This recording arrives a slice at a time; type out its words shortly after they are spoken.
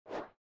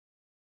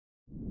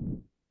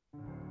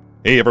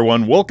Hey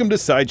everyone, welcome to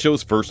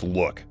Sideshow's First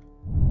Look.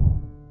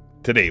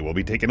 Today we'll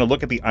be taking a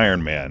look at the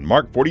Iron Man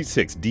Mark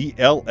 46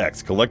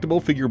 DLX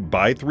collectible figure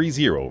by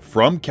Threezero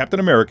from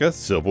Captain America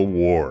Civil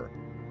War.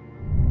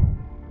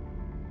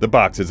 The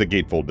box is a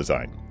gatefold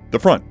design. The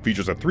front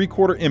features a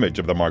 3/4 image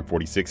of the Mark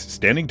 46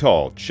 standing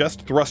tall,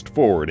 chest thrust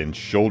forward and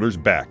shoulders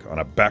back on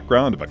a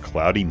background of a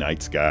cloudy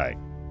night sky.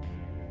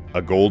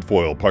 A gold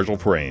foil partial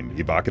frame,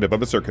 evocative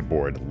of a circuit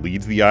board,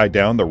 leads the eye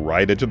down the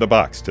right edge of the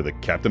box to the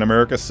Captain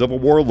America Civil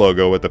War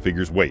logo at the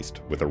figure's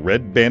waist, with a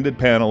red banded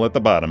panel at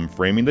the bottom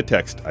framing the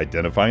text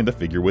identifying the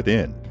figure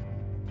within.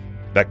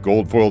 That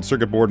gold foiled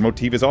circuit board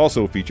motif is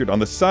also featured on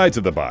the sides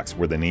of the box,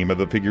 where the name of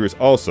the figure is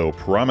also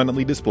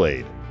prominently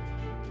displayed.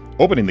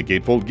 Opening the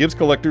gatefold gives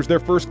collectors their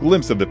first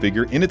glimpse of the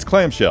figure in its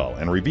clamshell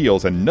and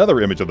reveals another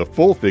image of the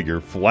full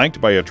figure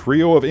flanked by a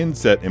trio of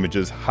inset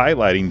images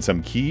highlighting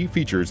some key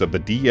features of the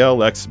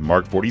DLX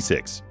Mark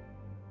 46.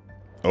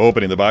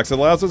 Opening the box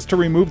allows us to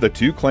remove the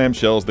two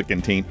clamshells that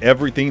contain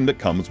everything that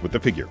comes with the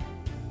figure.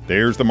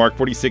 There's the Mark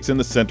 46 in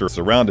the center,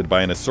 surrounded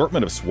by an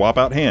assortment of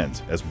swap-out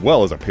hands, as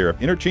well as a pair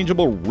of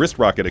interchangeable wrist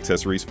rocket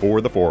accessories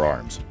for the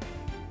forearms.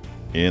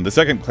 In the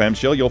second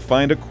clamshell, you'll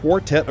find a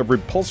quartet of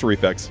repulsor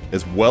effects,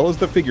 as well as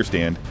the figure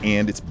stand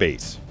and its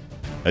base.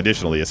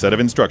 Additionally, a set of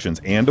instructions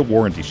and a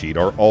warranty sheet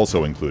are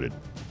also included.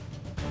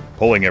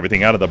 Pulling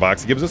everything out of the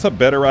box gives us a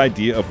better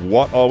idea of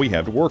what all we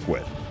have to work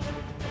with.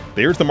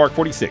 There's the Mark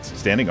 46,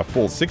 standing a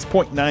full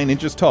 6.9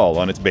 inches tall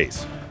on its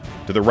base.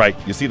 To the right,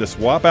 you see the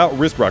swap-out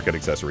wrist rocket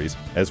accessories,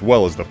 as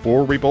well as the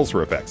 4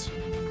 repulsor effects,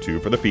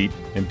 2 for the feet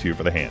and 2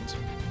 for the hands.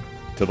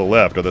 To the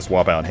left are the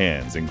swap-out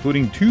hands,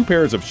 including 2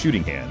 pairs of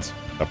shooting hands,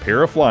 a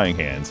pair of flying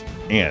hands,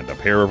 and a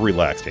pair of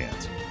relaxed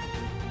hands.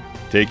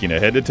 Taking a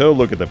head-to-toe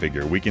look at the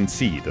figure, we can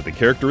see that the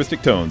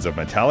characteristic tones of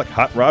metallic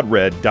hot rod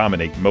red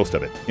dominate most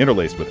of it,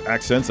 interlaced with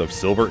accents of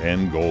silver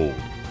and gold.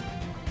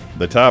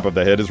 The top of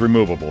the head is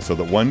removable so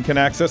that one can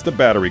access the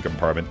battery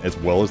compartment as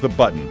well as the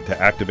button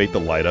to activate the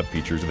light-up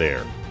features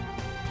there.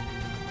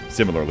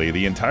 Similarly,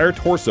 the entire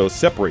torso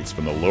separates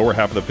from the lower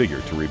half of the figure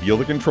to reveal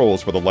the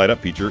controls for the light-up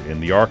feature in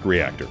the arc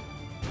reactor.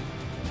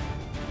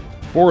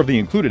 4 of the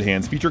included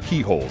hands feature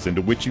keyholes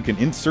into which you can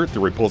insert the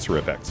repulsor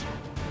effects.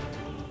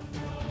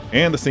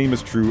 And the same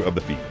is true of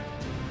the feet.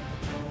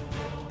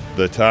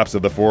 The tops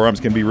of the forearms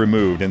can be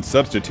removed and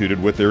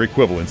substituted with their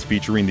equivalents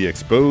featuring the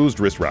exposed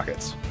wrist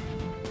rockets.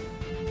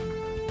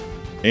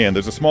 And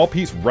there's a small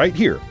piece right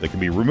here that can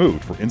be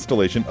removed for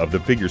installation of the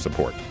figure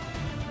support.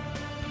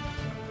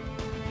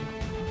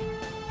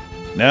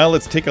 Now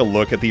let's take a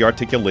look at the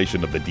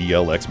articulation of the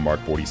DLX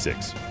Mark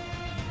 46.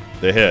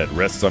 The head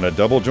rests on a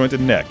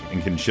double-jointed neck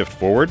and can shift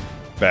forward,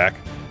 back,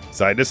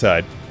 side to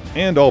side,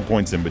 and all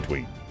points in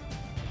between.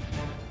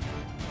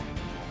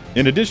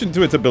 In addition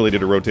to its ability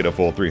to rotate a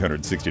full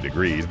 360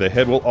 degrees, the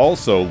head will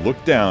also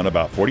look down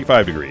about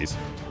 45 degrees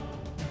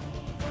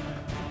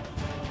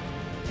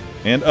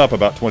and up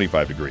about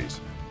 25 degrees,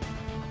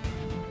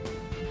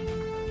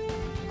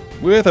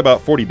 with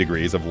about 40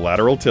 degrees of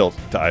lateral tilt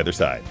to either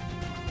side.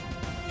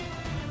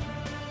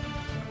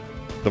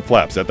 The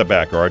flaps at the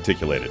back are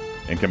articulated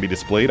and can be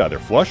displayed either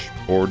flush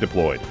or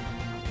deployed.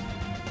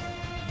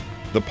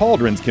 The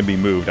pauldrons can be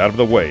moved out of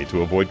the way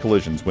to avoid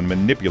collisions when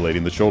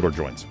manipulating the shoulder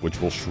joints,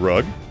 which will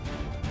shrug,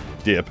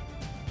 dip,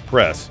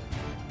 press,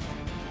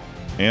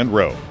 and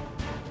row.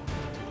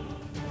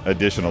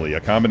 Additionally,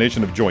 a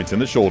combination of joints in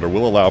the shoulder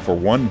will allow for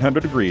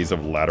 100 degrees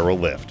of lateral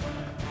lift.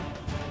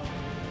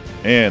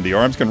 And the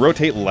arms can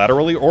rotate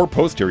laterally or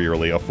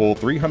posteriorly a full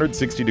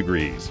 360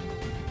 degrees.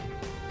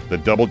 The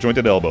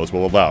double-jointed elbows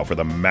will allow for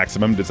the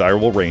maximum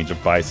desirable range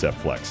of bicep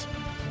flex.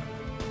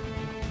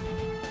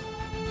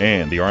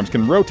 And the arms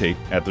can rotate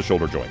at the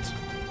shoulder joints.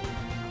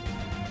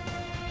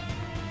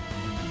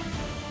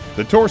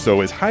 The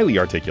torso is highly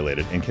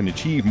articulated and can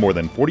achieve more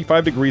than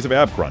 45 degrees of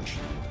ab crunch,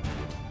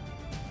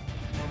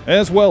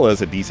 as well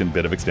as a decent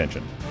bit of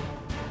extension.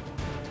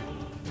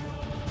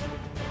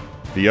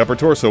 The upper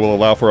torso will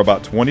allow for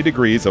about 20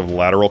 degrees of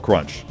lateral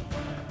crunch.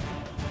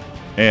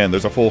 And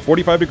there's a full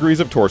 45 degrees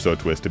of torso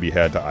twist to be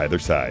had to either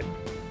side.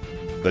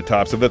 The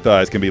tops of the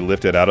thighs can be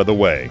lifted out of the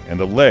way, and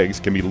the legs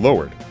can be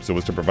lowered so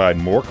as to provide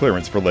more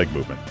clearance for leg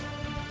movement.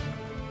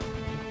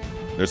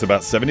 There's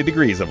about 70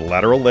 degrees of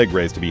lateral leg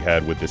raise to be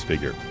had with this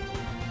figure.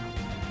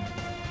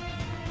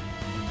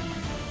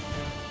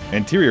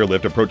 Anterior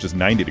lift approaches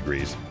 90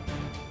 degrees,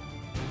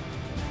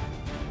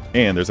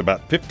 and there's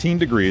about 15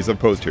 degrees of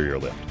posterior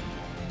lift.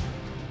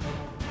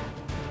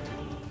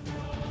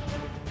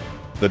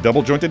 The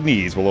double-jointed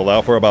knees will allow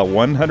for about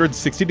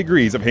 160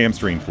 degrees of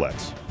hamstring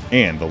flex,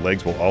 and the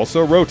legs will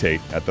also rotate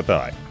at the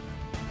thigh.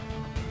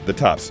 The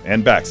tops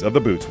and backs of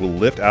the boots will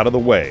lift out of the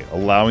way,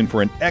 allowing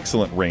for an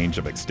excellent range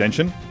of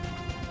extension,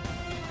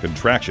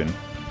 contraction,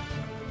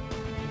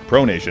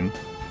 pronation,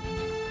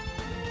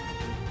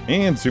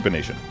 and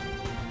supination,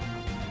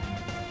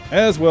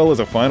 as well as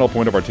a final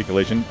point of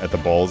articulation at the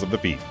balls of the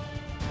feet.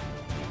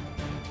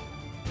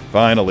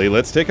 Finally,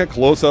 let's take a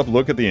close-up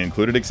look at the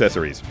included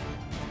accessories.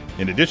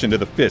 In addition to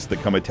the fists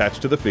that come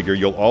attached to the figure,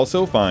 you'll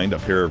also find a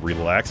pair of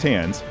relaxed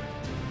hands,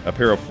 a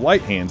pair of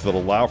flight hands that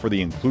allow for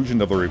the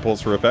inclusion of the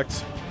repulsor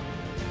effects,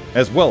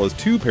 as well as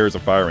 2 pairs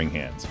of firing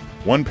hands,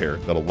 one pair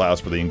that allows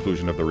for the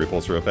inclusion of the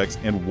repulsor effects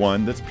and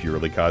one that's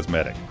purely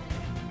cosmetic.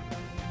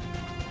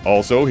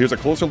 Also, here's a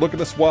closer look at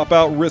the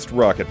swap-out wrist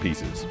rocket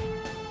pieces.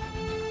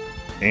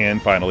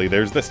 And finally,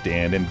 there's the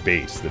stand and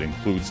base that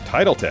includes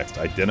title text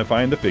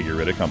identifying the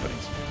figure it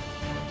accompanies.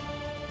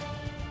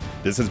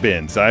 This has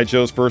been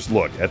Sideshow's first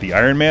look at the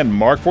Iron Man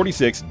Mark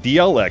 46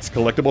 DLX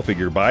collectible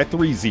figure by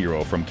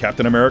Threezero from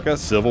Captain America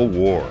Civil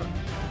War.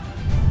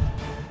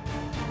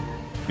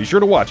 Be sure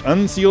to watch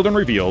Unsealed and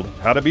Revealed,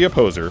 How to Be a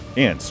Poser,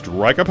 and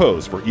Strike a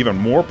Pose for even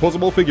more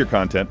posable figure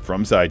content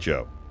from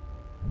Sideshow.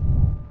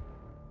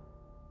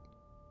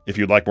 If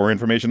you'd like more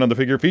information on the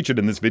figure featured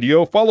in this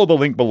video, follow the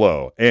link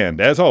below. And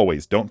as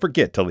always, don't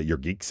forget to let your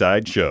geek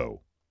side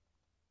show.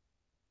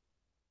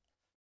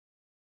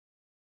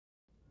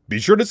 Be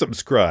sure to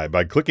subscribe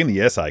by clicking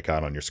the S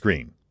icon on your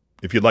screen.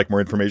 If you'd like more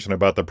information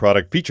about the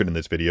product featured in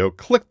this video,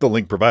 click the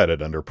link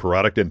provided under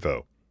product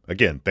info.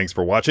 Again, thanks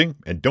for watching,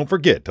 and don't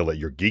forget to let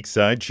your geek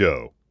side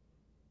show.